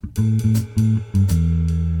This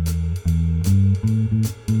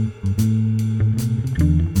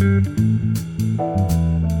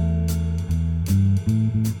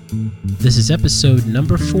is episode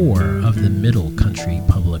number 4 of the Middle Country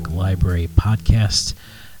Public Library podcast.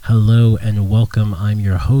 Hello and welcome. I'm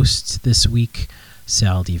your host this week,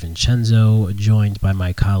 Sal DiVincenzo, joined by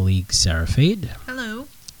my colleague Sarah Fade. Hello.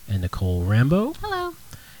 And Nicole Rambo. Hello.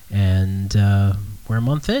 And we're a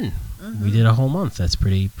month in. Mm-hmm. We did a whole month. That's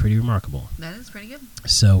pretty remarkable. That is pretty good.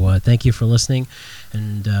 So thank you for listening.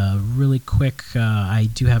 And really quick, I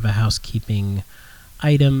do have a housekeeping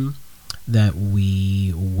item that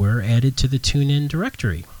we were added to the TuneIn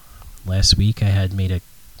directory. Last week I had made a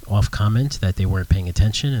off comment that they weren't paying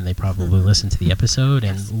attention and they probably listened to the episode,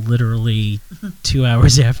 and literally 2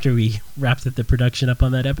 hours after we wrapped the production up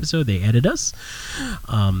on that episode, they added us.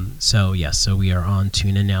 So we are on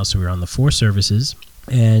TuneIn now, so we're on the 4 services.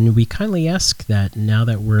 And we kindly ask that now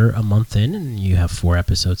that we're a month in and you have 4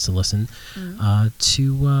 episodes to listen,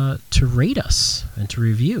 to rate us and to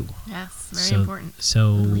review. Yes, very important.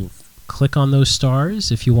 So click on those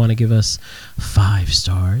stars. If you want to give us 5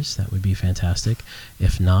 stars, that would be fantastic.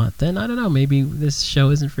 If not, then I don't know, maybe this show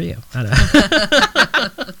isn't for you. I don't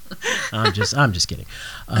know. I'm just kidding.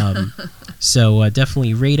 So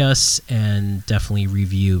definitely rate us and definitely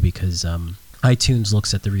review, because iTunes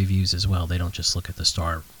looks at the reviews as well. They don't just look at the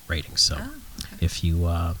star ratings. So if you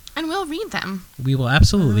and we'll read them. We will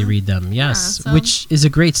absolutely read them. Yes, which is a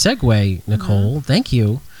great segue, Nicole. Thank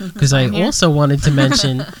you, because I also wanted to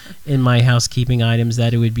mention in my housekeeping items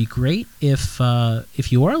that it would be great if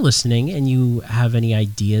you are listening and you have any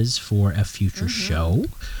ideas for a future show,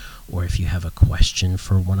 or if you have a question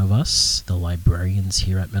for one of us, the librarians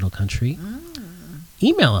here at Middle Country,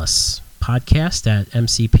 email us,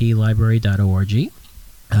 podcast@mcplibrary.org.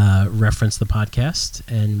 Reference the podcast,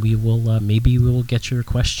 and we will maybe we will get your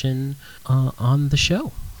question on the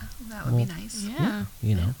show. Oh, that would be nice. Yeah,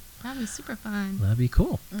 you know, that'd be super fun. That'd be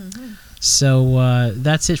cool. So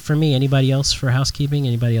that's it for me. Anybody else for housekeeping?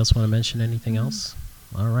 Anybody else want to mention anything else?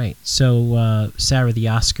 All right. So Sarah, the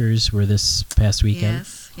Oscars were this past weekend.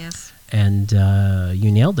 Yes. And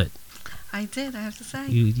you nailed it. I did. I have to say.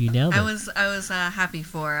 You nailed it. I was happy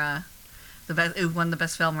for the best. It won the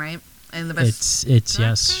best film, right? And the best. It's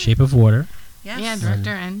yes, Shape of Water. Yes. Yeah, director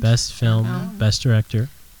and best film, best director.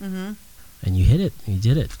 And you hit it. You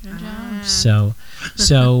did it. Good job. So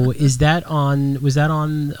is that on? Was that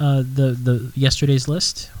on the yesterday's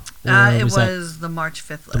list? It was the March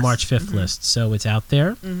 5th list. The March 5th list. So it's out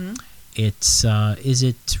there. It's is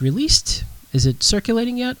it released? Is it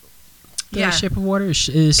circulating yet? The Shape of Water. It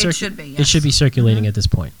should be. Yes. It should be circulating at this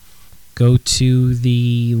point. Go to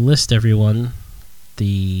the list, everyone.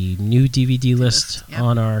 The new DVD list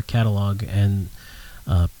on our catalog, and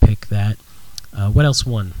pick that. What else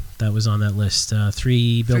won that was on that list?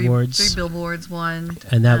 3 billboards. 3 billboards won.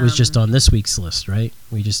 And that was just on this week's list, right?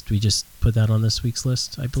 We just put that on this week's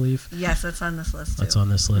list, I believe. Yes, that's on this list too. That's on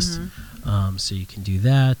this list. So you can do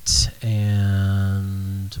that,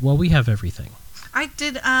 and we have everything. I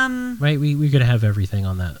did. Right, we're gonna have everything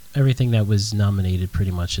on that. Everything that was nominated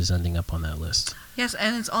pretty much is ending up on that list. Yes,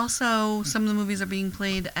 and it's also some of the movies are being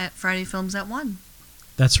played at Friday Films at 1.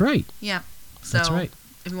 That's right. Yeah. So that's right.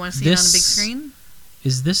 If you want to see it on the big screen.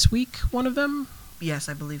 Is this week one of them? Yes,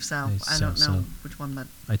 I believe so. I don't know which one, but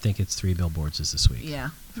I think it's 3 billboards is this week. Yeah.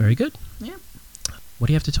 Very good. Yeah. What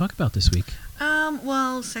do you have to talk about this week?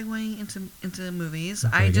 Well, segueing into movies,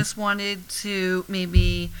 Okay, I just wanted to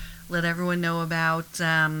maybe let everyone know about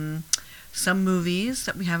some movies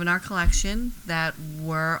that we have in our collection that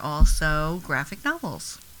were also graphic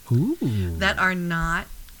novels. Ooh. That are not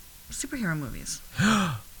superhero movies.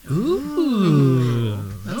 Ooh.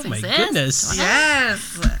 Those Oh my exist? goodness.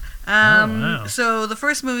 Yes. Wow. So the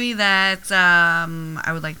first movie that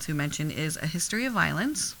I would like to mention is A History of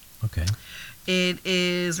Violence. Okay. It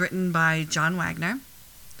is written by John Wagner,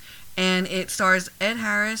 and it stars Ed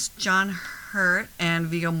Harris, John Hurt, and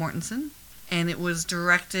Viggo Mortensen. And it was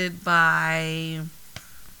directed by,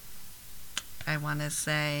 I want to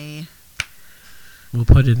say... We'll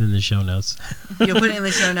put it in the show notes. You'll put it in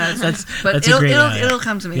the show notes. That's a great idea. It'll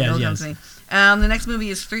come to me. Yeah, It'll come to me. The next movie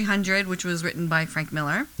is 300, which was written by Frank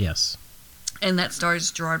Miller. Yes. And that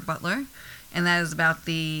stars Gerard Butler. And that is about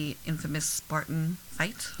the infamous Spartan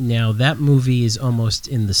fight. Now, that movie is almost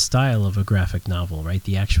in the style of a graphic novel, right?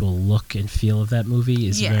 The actual look and feel of that movie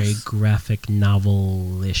is very graphic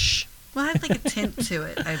novel-ish. Well, it had like a tint to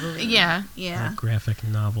it, I believe. Yeah. Yeah. A graphic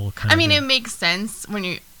novel kind of. I mean, it makes sense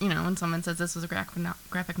when when someone says this was a graphic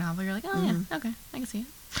novel, you're like, oh, yeah, okay, I can see it.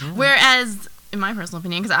 Oh. Whereas, in my personal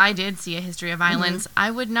opinion, because I did see A History of Violence,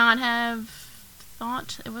 I would not have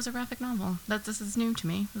thought it was a graphic novel. This is new to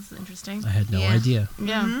me. This is interesting. I had no Yeah. idea.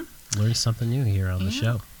 Yeah. Mhm. Learned something new here on the Yeah.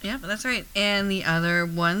 show. Yeah, that's right. And the other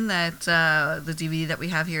one that the DVD that we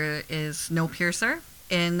have here is Snowpiercer.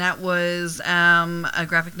 And that was a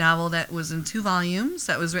graphic novel that was in 2 volumes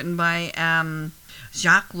that was written by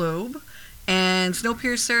Jacques Loeb. And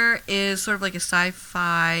Snowpiercer is sort of like a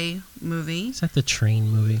sci-fi movie. Is that the train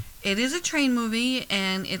movie? It is a train movie,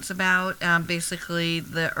 and it's about basically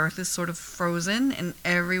the Earth is sort of frozen, and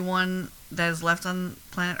everyone that is left on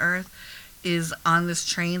planet Earth is on this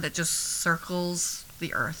train that just circles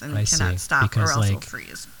the Earth and I cannot see. stop, Because, or else it'll like,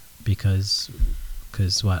 freeze. Because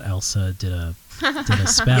what, Elsa did a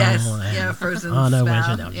spell? Yes, and, yeah, frozen Oh no,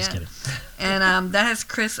 spell, no, I'm just yeah. kidding. And that has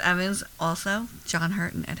Chris Evans also, John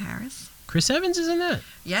Hurt, and Ed Harris. Chris Evans is in that.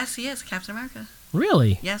 Yes, he is Captain America.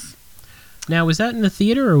 Really? Yes, Now, was that in the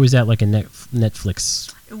theater or was that like a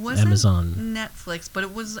Netflix, it wasn't Amazon? Netflix, but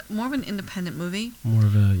it was more of an independent movie. More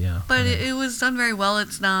of a yeah. But yeah. it was done very well.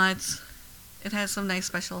 It's not. It has some nice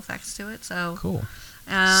special effects to it. So. Cool.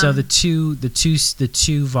 Um, So the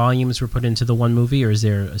two volumes were put into the one movie, or is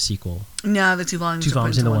there a sequel? No, the 2 volumes. 2 are put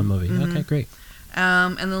volumes in into the one movie. Mhm. Okay, great.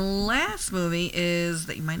 And the last movie is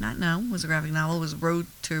that you might not know was a graphic novel. Was Road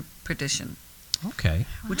to Perdition, Okay.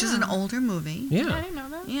 which is an Wow. older movie. I Yeah. didn't know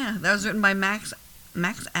that. Yeah, that was written by Max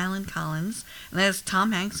Allen Collins, and that has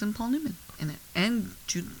Tom Hanks and Paul Newman in it, and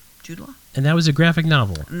Jude Law. And that was a graphic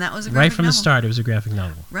novel. And that was a graphic Right from the novel. start, it was a graphic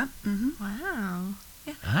novel. Right. Mm-hmm. Wow.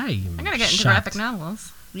 I I gotta get into shocked. graphic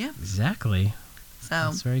novels. Yeah. Exactly. So.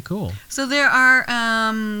 That's very cool. So there are,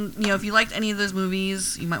 if you liked any of those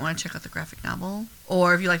movies, you might want to check out the graphic novel.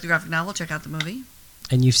 Or if you like the graphic novel, check out the movie.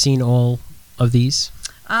 And you've seen all of these?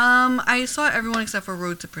 I saw everyone except for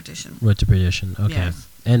Road to Perdition. Road to Perdition. Okay. Yes.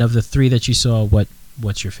 And of the 3 that you saw,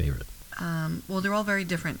 what's your favorite? Well, they're all very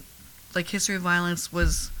different. Like History of Violence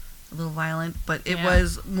was a little violent, but it Yeah.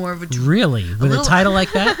 was more of a Really? With a little- title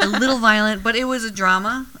like that? a little violent, but it was a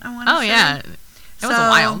drama. I want to Oh say. yeah. It was So-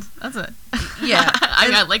 wild. That's it. Yeah. I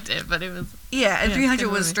mean, And- I liked it, but it was. Yeah, and Yeah, 300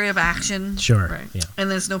 good was movie. straight up action, Sure. Right. Yeah. and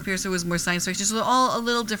then Snowpiercer was more science fiction. So they're all a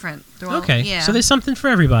little different. They're all, Okay. Yeah. So there's something for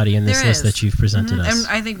everybody in this There list is. that you've presented Mhm. us. And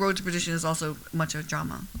I think Road to Perdition is also much of a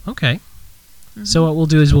drama. Okay. Mhm. So what we'll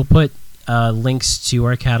do is we'll put links to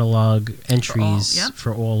our catalog entries yep.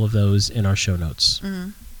 for all of those in our show notes.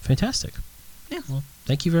 Mhm. Fantastic. Yeah. Well,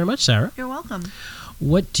 thank you very much, Sarah. You're welcome.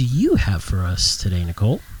 What do you have for us today,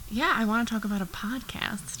 Nicole? Yeah, I want to talk about a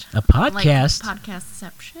podcast. A podcast? Like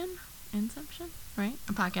podcastception? Inception? Right?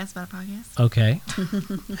 A podcast about a podcast. Okay.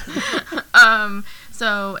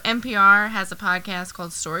 So NPR has a podcast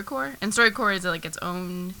called StoryCorps, and StoryCorps is like its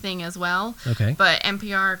own thing as well. Okay. But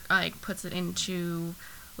NPR like puts it into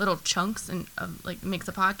little chunks and like makes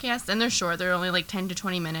a podcast, and they're short. They're only like 10 to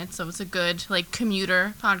 20 minutes, so it's a good like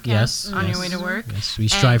commuter podcast Yes. on yes. your way to work. Yes, we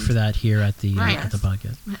strive And- for that here at the Right.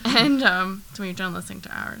 podcast. And so when you're done listening to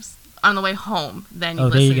ours, on the way home, then you Oh,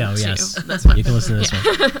 listen there you go. to Yes. this one. You can listen to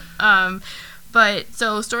this one. But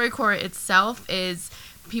so StoryCorps itself is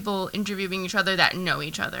people interviewing each other that know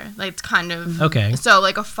each other. Like it's kind of Okay. so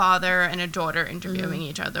like a father and a daughter interviewing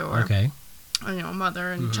each other, or Okay. a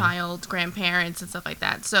mother and child, grandparents, and stuff like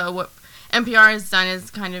that. So what NPR has done is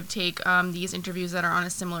kind of take these interviews that are on a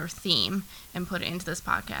similar theme and put it into this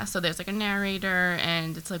podcast. So there's like a narrator,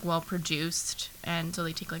 and it's like well produced, and so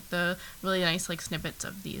they take like the really nice like snippets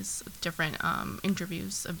of these different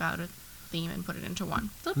interviews about a theme and put it into one.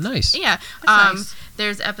 So it's- Nice. Yeah. That's nice.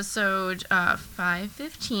 There's episode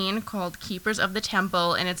 515 called Keepers of the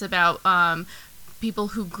Temple, and it's about people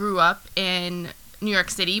who grew up in New York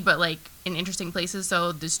City, but like in interesting places.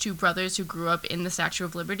 So there's 2 brothers who grew up in the Statue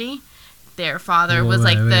of Liberty. Their father was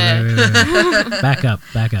like Back up.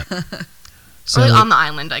 So, or like on the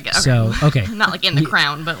island, I guess. so okay. Not like in the Ye-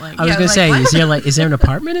 crown, but like. I was Yeah, gonna like, say, what? is there an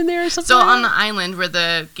apartment in there or something? So like on that? the island where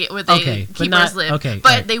the Okay, but keepers not- live, okay, but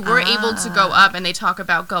right. they were able to go up, and they talk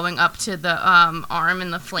about going up to the arm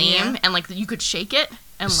in the flame, Yeah. and like you could shake it,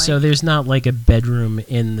 and like So there's not like a bedroom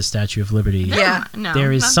in the Statue of Liberty. Yeah. no,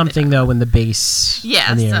 There is not something there. though in the base.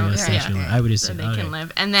 Yeah, in the so- area of the yeah, Statue. yeah. I would So assume. they okay. can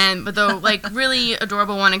live. And then, but the like really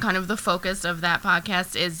adorable one and kind of the focus of that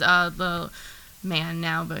podcast is the man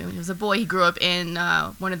now, but he was a boy. He grew up in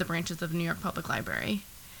one of the branches of the New York Public Library.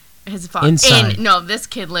 His father. Inside. This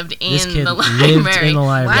kid lived in This kid the lived library. in the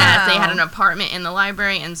library. Yes, they Wow. had an apartment in the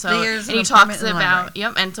library, and so There's and an he apartment talks in the about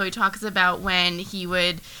library. and so he talks about when he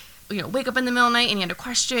would wake up in the middle of the night and he had a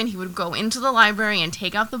question, he would go into the library and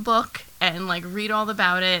take out the book and like read all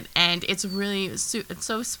about it, and it's really it's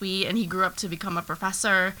so sweet. And he grew up to become a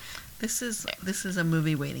professor. This is a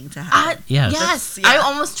movie waiting to happen. Yes. Yes. That's- yeah. I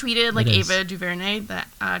almost tweeted like It is. Ava DuVernay, the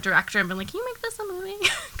director, and been like, "Can you make this a movie?"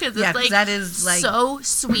 because Yeah, it's 'cause like that is, like- so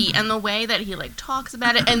sweet, and the way that he like talks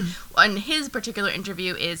about it, and on his particular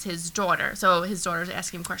interview is his daughter. So his daughter's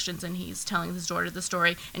asking him questions, and he's telling his daughter the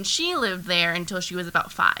story, and she lived there until she was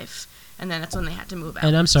about 5, and then that's when they had to move out.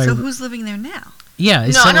 And I'm sorry. So who's living there now? Yeah.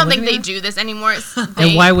 Is No, I someone don't think living they there? do this anymore.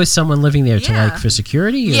 And why was someone living there to Yeah. like for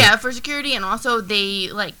security? Or? Yeah, for security, and also they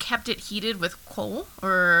like kept it heated with coal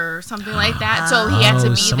or something like that. So he had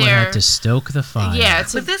to be someone there. had to stoke the fire. Yeah,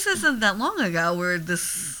 to But this isn't that long ago where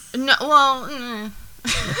this... no, well, I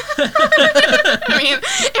mean,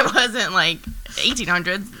 it wasn't like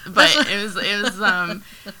 1800s, but it was.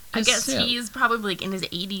 I guess yeah. he's probably like in his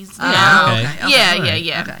 80s Oh, now. okay. Yeah, Alright.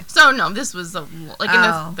 yeah. Okay. So no, this was like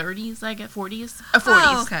Oh. in the 30s, I guess 40s, 40s.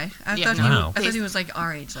 Oh, okay. I Yeah. thought Wow. I thought he was like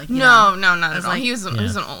our age. Like, you No, know. not I was at all. like- He was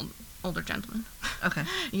Yeah. an older gentleman. Okay.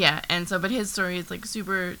 Yeah, and so, but his story is like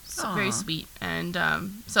super, very Aw. sweet, and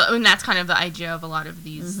and that's kind of the idea of a lot of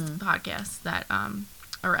these podcasts that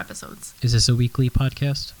are episodes. Is this a weekly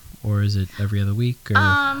podcast? Or is it every other week? Or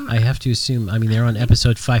I I have to assume. I mean, they're on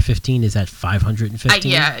episode 515. Is that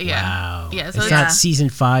 515? yeah. Wow. Yeah, so it's it's- not season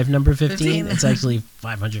 5, number 15. 15. It's actually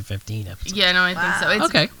 515 episodes. Yeah, no, I think so. It's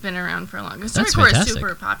Okay. been around for a long. That's StoryCorps is fantastic.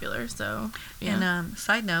 super popular, so yeah. And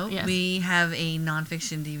side note, Yes. we have a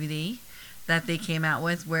nonfiction DVD that they came out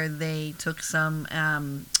with where they took some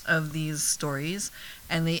of these stories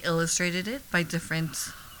and they illustrated it by different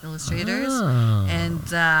illustrators. Oh. And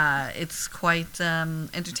it's quite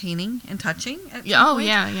entertaining and touching. At Yeah, some oh point.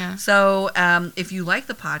 yeah. So if you like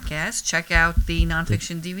the podcast, check out the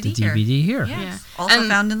nonfiction DVD. The DVD here. Yes. Yeah. Also And-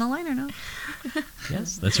 found in the liner notes.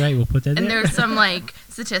 Yes, that's right. We'll put that And there. there's some like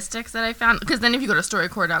statistics that I found, because then if you go to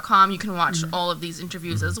storycorps.com, you can watch all of these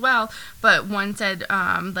interviews as well. But one said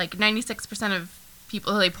like 96% of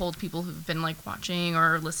people, they polled people who've been like watching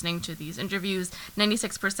or listening to these interviews,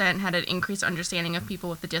 96% had an increased understanding of people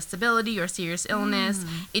with a disability or serious illness.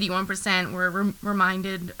 81% were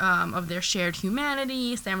reminded of their shared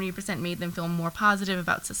humanity. 70% made them feel more positive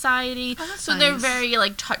about society. Oh, that's so they're nice. very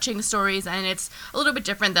like touching stories, and it's a little bit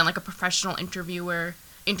different than like a professional interviewer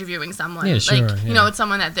interviewing someone. Yeah, sure, Like, yeah. you know, it's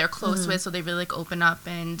someone that they're close with, so they really like open up,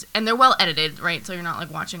 and they're well edited, right? So you're not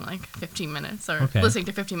like watching like 15 minutes or Okay. listening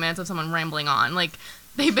to 15 minutes of someone rambling on. Like,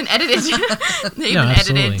 they've been edited they've No, been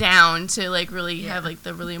absolutely. edited down to like really Yeah. have like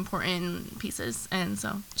the really important pieces. And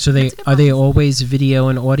so So they It's a good are they balance. always video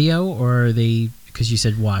and audio, or are they? Because you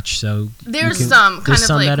said watch, so you There's can- some kind there's of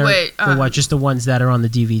some like that are what, the what, just the ones that are on the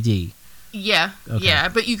DVD. yeah, Okay. yeah,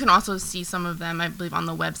 but you can also see some of them, I believe, on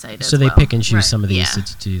the website So as they well. pick and choose Right. some of these Yeah.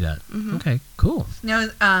 to do that. Mhm. Okay, cool. Now,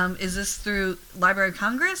 is this through Library of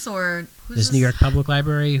Congress or who's This New York Public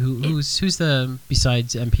Library. Who's the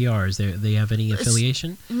besides NPR? Is they have any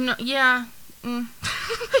affiliation? No, yeah. They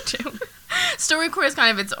do. StoryCorps is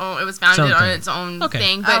kind of its own. It was founded Its own on thing. its own Okay.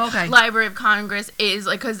 thing, but Oh, okay. Library of Congress is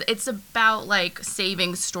like, because it's about like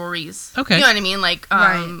saving stories. Okay. You know what I mean? Like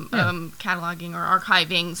Right. Yeah. cataloging or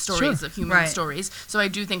archiving stories Sure. of human Right. stories. So I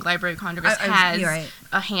do think Library of Congress I- has you're right.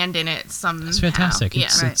 a hand in it somehow. It's fantastic. Yeah.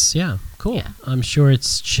 It's, Right. it's yeah, cool. Yeah. I'm sure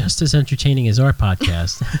it's just as entertaining as our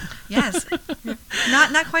podcast. Yes.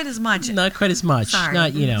 Not quite as much. Not quite as much. Sorry.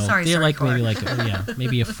 Not Sorry, they're like Storycorps. maybe like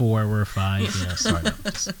maybe a 4 or a 5. Sorry,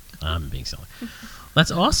 I'm being silly.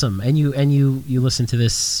 That's awesome. And you listen to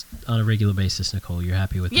this on a regular basis, Nicole. You're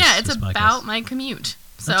happy with this? Yeah, it's this podcast? about my commute.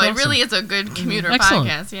 So That's it awesome. really is a good commuter Excellent.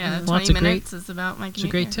 podcast. Yeah, Well, 20 that's a great- minutes is about my commute. It's a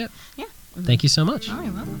great tip. Yeah. Thank you so much. Oh,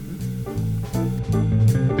 you're welcome.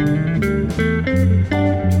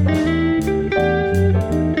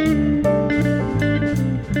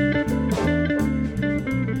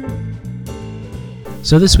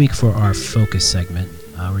 So this week for our focus segment,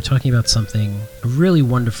 we're talking about something really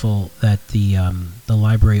wonderful that the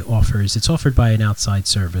library offers. It's offered by an outside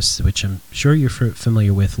service, which I'm sure you're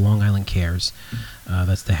familiar with, Long Island Cares.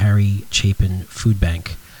 That's the Harry Chapin Food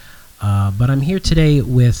Bank. But I'm here today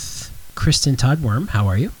with Kristen Todd-Worm. How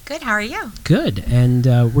are you? Good, how are you? Good. And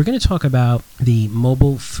we're going to talk about the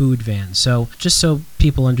mobile food van. So just so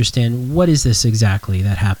people understand, what is this exactly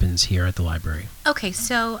that happens here at the library? Okay,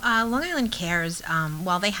 so Long Island Cares,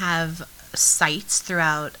 while they have sites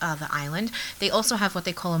throughout the island, they also have what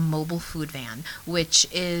they call a mobile food van, which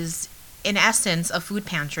is in essence a food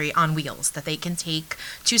pantry on wheels that they can take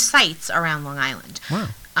to sites around Long Island. Wow.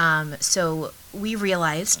 So we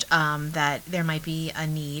realized that there might be a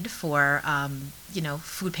need for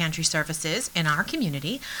food pantry services in our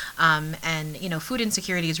community. And, food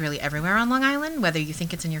insecurity is really everywhere on Long Island, whether you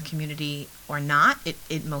think it's in your community or not,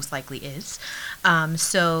 it most likely is.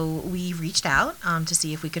 So we reached out to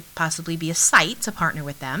see if we could possibly be a site to partner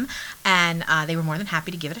with them, and they were more than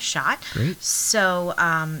happy to give it a shot. Great. So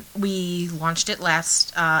we launched it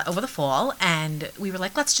over the fall, and we were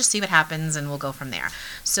like, let's just see what happens, and we'll go from there.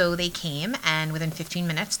 So they came, and within 15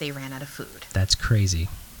 minutes, they ran out of food. That's crazy.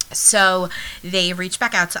 So they reached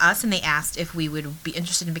back out to us and they asked if we would be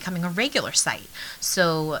interested in becoming a regular site.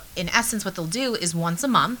 So in essence, what they'll do is once a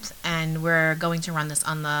month, and we're going to run this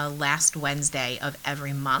on the last Wednesday of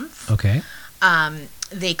every month. Okay.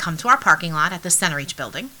 They come to our parking lot at the Centereach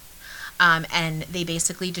building. And they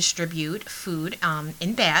basically distribute food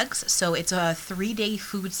in bags. So it's a 3-day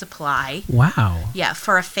food supply. Wow. Yeah,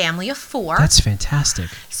 for a family of 4. That's fantastic.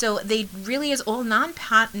 So they really is all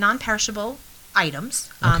non-perishable items.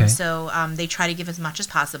 Okay. So they try to give as much as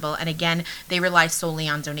possible. And again, they rely solely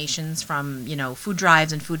on donations from, food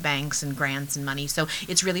drives and food banks and grants and money. So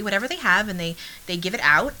it's really whatever they have, and they give it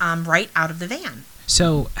out right out of the van.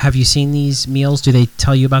 So have you seen these meals? Do they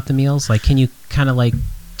tell you about the meals? Like, can you kind of like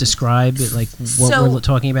describe it, like what we're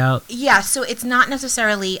talking about? Yeah, so it's not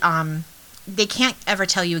necessarily they can't ever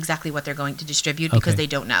tell you exactly what they're going to distribute because they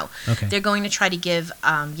don't know. Okay. They're going to try to give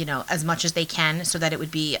as much as they can so that it would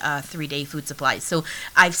be a 3-day food supply. So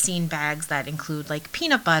I've seen bags that include like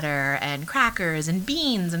peanut butter and crackers and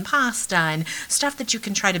beans and pasta and stuff that you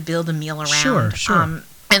can try to build a meal around. Sure.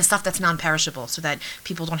 And stuff that's non-perishable so that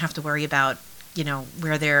people don't have to worry about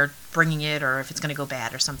where they're bringing it or if it's going to go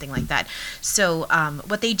bad or something like that. So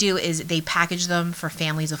what they do is they package them for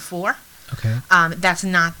families of 4. Okay. That's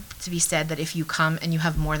not to be said that if you come and you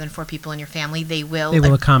have more than 4 people in your family, they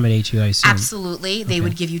will accommodate you, I assume. Absolutely. They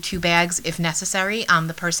would give you 2 bags if necessary.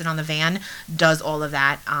 The person on the van does all of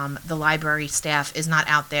that. The library staff is not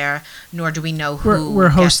out there, nor do we know who We're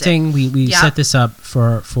hosting. gets it. We set this up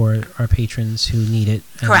for our patrons who need it.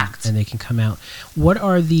 Correct. And they can come out.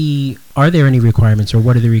 Are there any requirements, or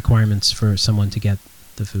what are the requirements for someone to get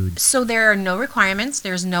the food? So there are no requirements.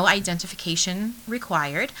 There's no identification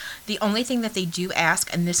required. The only thing that they do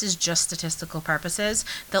ask, and this is just statistical purposes,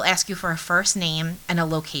 they'll ask you for a first name and a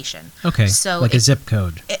location. Okay. So like a zip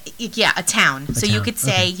code. Yeah, a town. So you could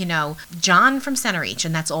say, John from Centereach,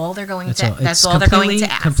 and that's all they're going to. That's all they're going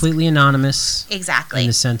to ask. Completely anonymous. Exactly. In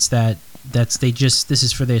the sense that this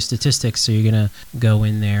is for their statistics, so you're gonna go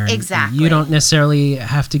in there. And exactly. You don't necessarily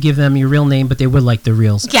have to give them your real name, but they would like the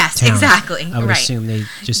real. Yes, town. exactly. I would assume they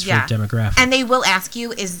just for demographic. And they will ask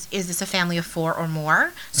you, is this a family of 4 or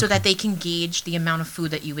more, so that they can gauge the amount of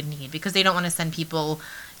food that you would need, because they don't want to send people.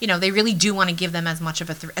 They really do want to give them as much of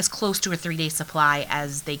as close to a 3-day supply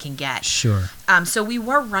as they can get. Sure. So we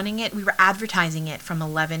were running it. We were advertising it from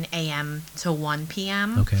 11 a.m. to 1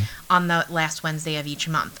 p.m. Okay. On the last Wednesday of each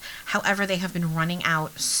month. However, they have been running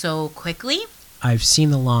out so quickly. I've seen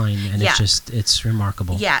the line, and it's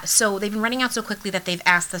remarkable. Yeah, so they've been running out so quickly that they've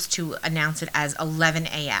asked us to announce it as 11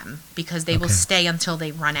 a.m. because they will stay until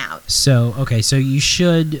they run out. So you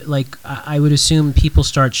should, I would assume people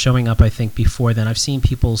start showing up, I think, before then. I've seen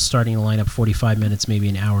people starting to line up 45 minutes, maybe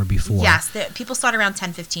an hour before. Yes, people start around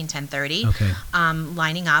 10:15, 10:30. Okay.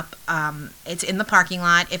 Lining up. It's in the parking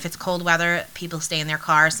lot. If it's cold weather, people stay in their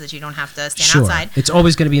cars so that you don't have to stand outside. It's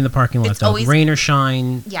always going to be in the parking lot, though. Rain or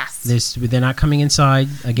shine. Yes. They're not coming inside.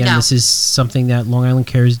 Again, No. This is something that Long Island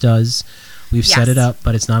Cares does. We've set it up,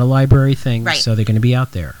 but it's not a library thing, right. So they're going to be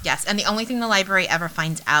out there. Yes, and the only thing the library ever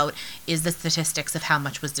finds out is the statistics of how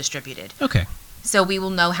much was distributed. Okay. So we will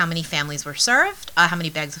know how many families were served, how many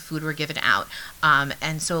bags of food were given out.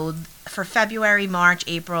 And so for February, March,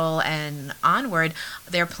 April, and onward,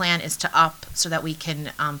 their plan is to up so that we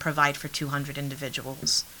can provide for 200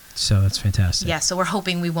 individuals. So that's fantastic. Yeah, so we're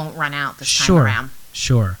hoping we won't run out this time around.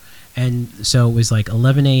 Sure. And so it was like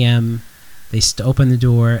 11 a.m. They opened the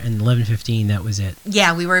door, and 11:15. That was it.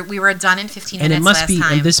 Yeah, we were done in 15 and minutes last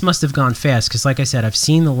time. And this must have gone fast because, like I said, I've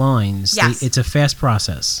seen the lines. Yes. It's a fast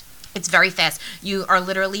process. It's very fast. You are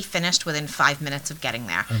literally finished within 5 minutes of getting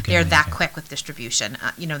there. Okay, They're that quick with distribution.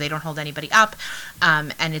 They don't hold anybody up,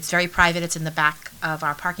 and it's very private. It's in the back of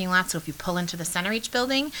our parking lot. So if you pull into the Centereach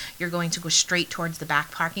building, you're going to go straight towards the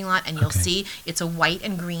back parking lot, and you'll see it's a white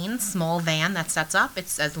and green small van that sets up. It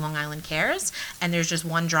says Long Island Cares, and there's just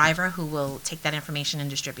one driver who will take that information and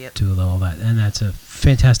distribute. Do all that, and that's a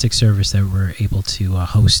fantastic service that we're able to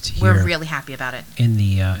host here. We're really happy about it. In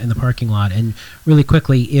the parking lot. And really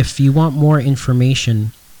quickly, if you want more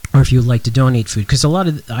information, or if you would like to donate food, because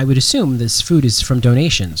I would assume this food is from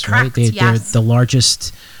donations, Correct, right? yes. They're the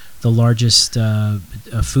largest the largest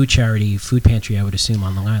food pantry, I would assume,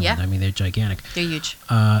 on Long Island. Yeah. I mean, they're gigantic. They're huge.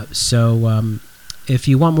 So if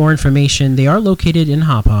you want more information, they are located in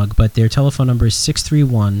Hop Hog, but their telephone number is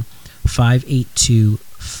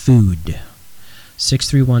 631-582-FOOD.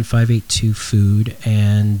 631-582-FOOD,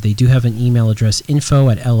 and they do have an email address,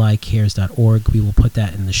 info@licares.org. We will put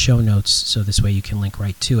that in the show notes, so this way you can link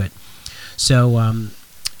right to it. So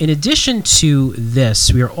in addition to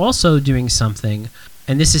this, we are also doing something,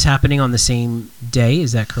 and this is happening on the same day,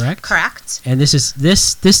 is that correct? Correct. And this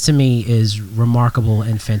to me is remarkable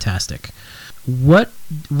and fantastic. What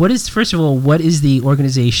is, first of all, what is the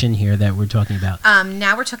organization here that we're talking about?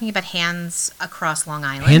 Now we're talking about Hands Across Long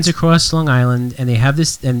Island. Hands Across Long Island, and they have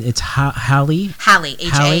this, and it's Hallie,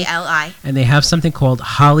 H-A-L-I. and they have something called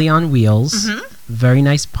Holly on Wheels. Mm-hmm. Very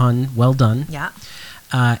nice pun, well done. Yeah.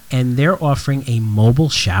 And they're offering a mobile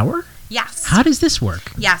shower. Yes. How does this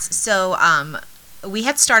work? Yes. So we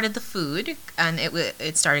had started the food, and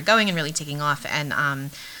it started going and really taking off, and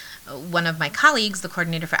one of my colleagues, the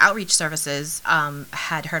coordinator for outreach services,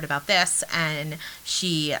 had heard about this, and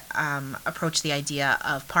she approached the idea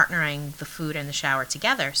of partnering the food and the shower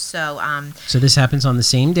together. So this happens on the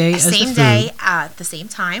same day as the food. Same day at the same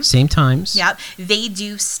time. Same times. Yep. They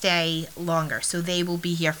do stay longer, so they will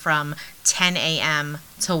be here from 10 a.m.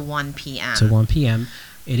 to 1 p.m. To 1 p.m.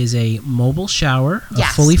 It is a mobile shower, a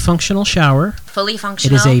Yes. fully functional shower. Fully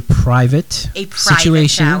functional. It is a private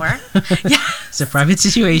situation. shower. Yeah. It's a private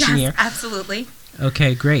situation here. Absolutely.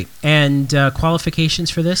 Okay, great. And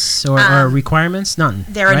qualifications for this or requirements? None.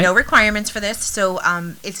 There are right? no requirements for this, so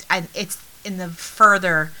it's in the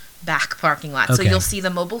further back parking lot. So Okay. you'll see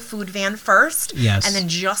the mobile food van first, Yes. and then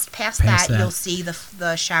just past Past that, that. you'll see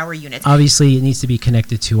the shower units. Obviously, it needs to be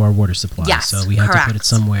connected to our water supply. Yes, So we have to put it correct.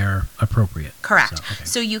 somewhere appropriate. Correct. So, okay.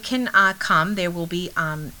 So you can come. There will be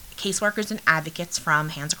caseworkers and advocates from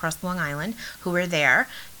Hands Across Long Island who are there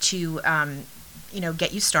to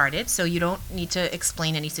get you started. So you don't need to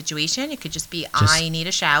explain any situation. It could just be, I need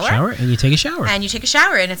a Shower, and you take a shower. And you take a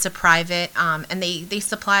shower, and it's a private, and they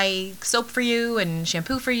supply soap for you and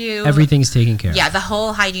shampoo for you. Everything's taken care of. Yeah, the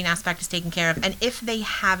whole hygiene aspect is taken care of. And if they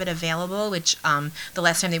have it available, which the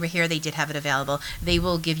last time they were here, they did have it available, they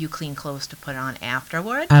will give you clean clothes to put on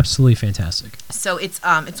afterward. Absolutely fantastic. So it's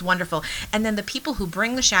wonderful. And then the people who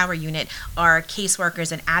bring the shower unit are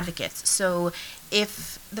caseworkers and advocates. So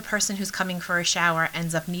if the person who's coming for a shower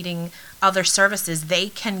ends up needing other services, they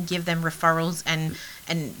can give them referrals and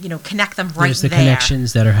connect them right There's the there.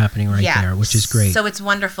 connections that are happening right there, which is great. So it's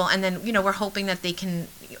wonderful. And then, we're hoping that they can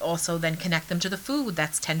also then connect them to the food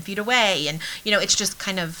that's 10 feet away. And, it's just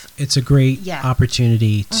kind of... It's a great Yeah.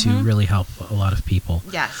 opportunity to really help a lot of people.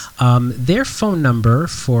 Yes. Their phone number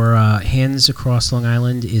for Hands Across Long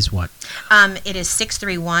Island is what? It is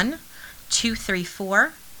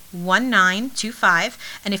 631-234-1925,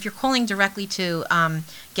 and if you're calling directly to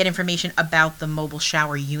get information about the mobile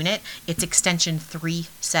shower unit, it's extension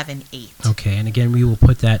 378. Okay, and again, we will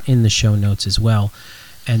put that in the show notes as well.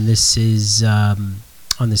 And this is on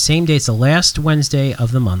the same day. It's the last Wednesday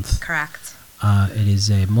of the month. Correct. It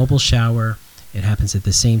is a mobile shower. It happens at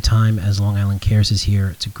the same time as Long Island Cares is here.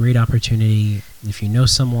 It's a great opportunity. If you know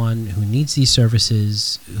someone who needs these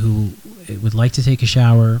services, who would like to take a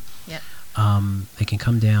shower, Yep. they can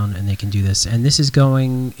come down and they can do this. And this is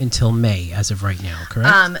going until May as of right now,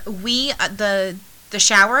 correct? The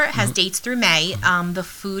shower has dates through May. The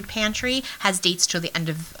food pantry has dates till the end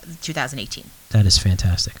of 2018. That is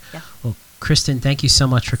fantastic. Yeah. Well, Kristen, thank you so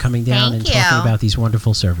much for coming down Thank and talking you. about these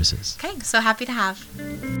wonderful services. Okay, so happy to have.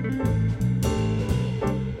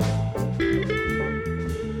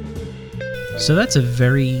 So that's a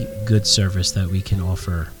very good service that we can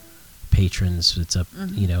offer patrons. It's a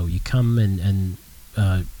you come and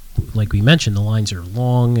like we mentioned, the lines are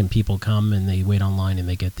long and people come and they wait online and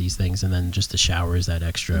they get these things, and then just the shower is that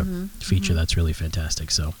extra feature that's really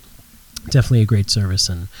fantastic. So definitely a great service,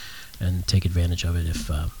 and take advantage of it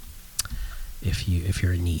if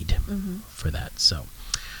you're in need for that. So.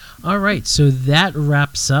 All right, so that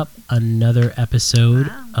wraps up another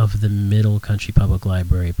episode of the Middle Country Public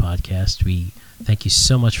Library podcast. We thank you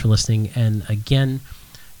so much for listening. And again,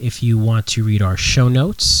 if you want to read our show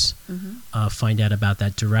notes, find out about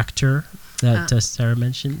that director that Sarah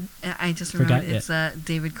mentioned. I just Forgot remembered it's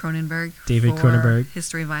David Cronenberg. David for Cronenberg.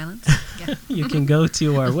 History of Violence. You can go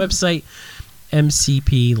to our website,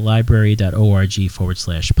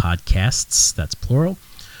 mcplibrary.org/podcasts. That's plural.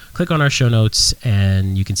 Click on our show notes,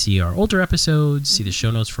 and you can see our older episodes, see the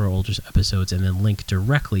show notes for our older episodes, and then link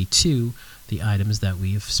directly to the items that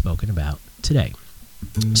we've spoken about today.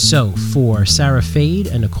 So, for Sarah Fade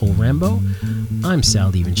and Nicole Rambo, I'm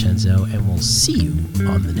Sal DiVincenzo, and we'll see you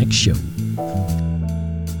on the next show.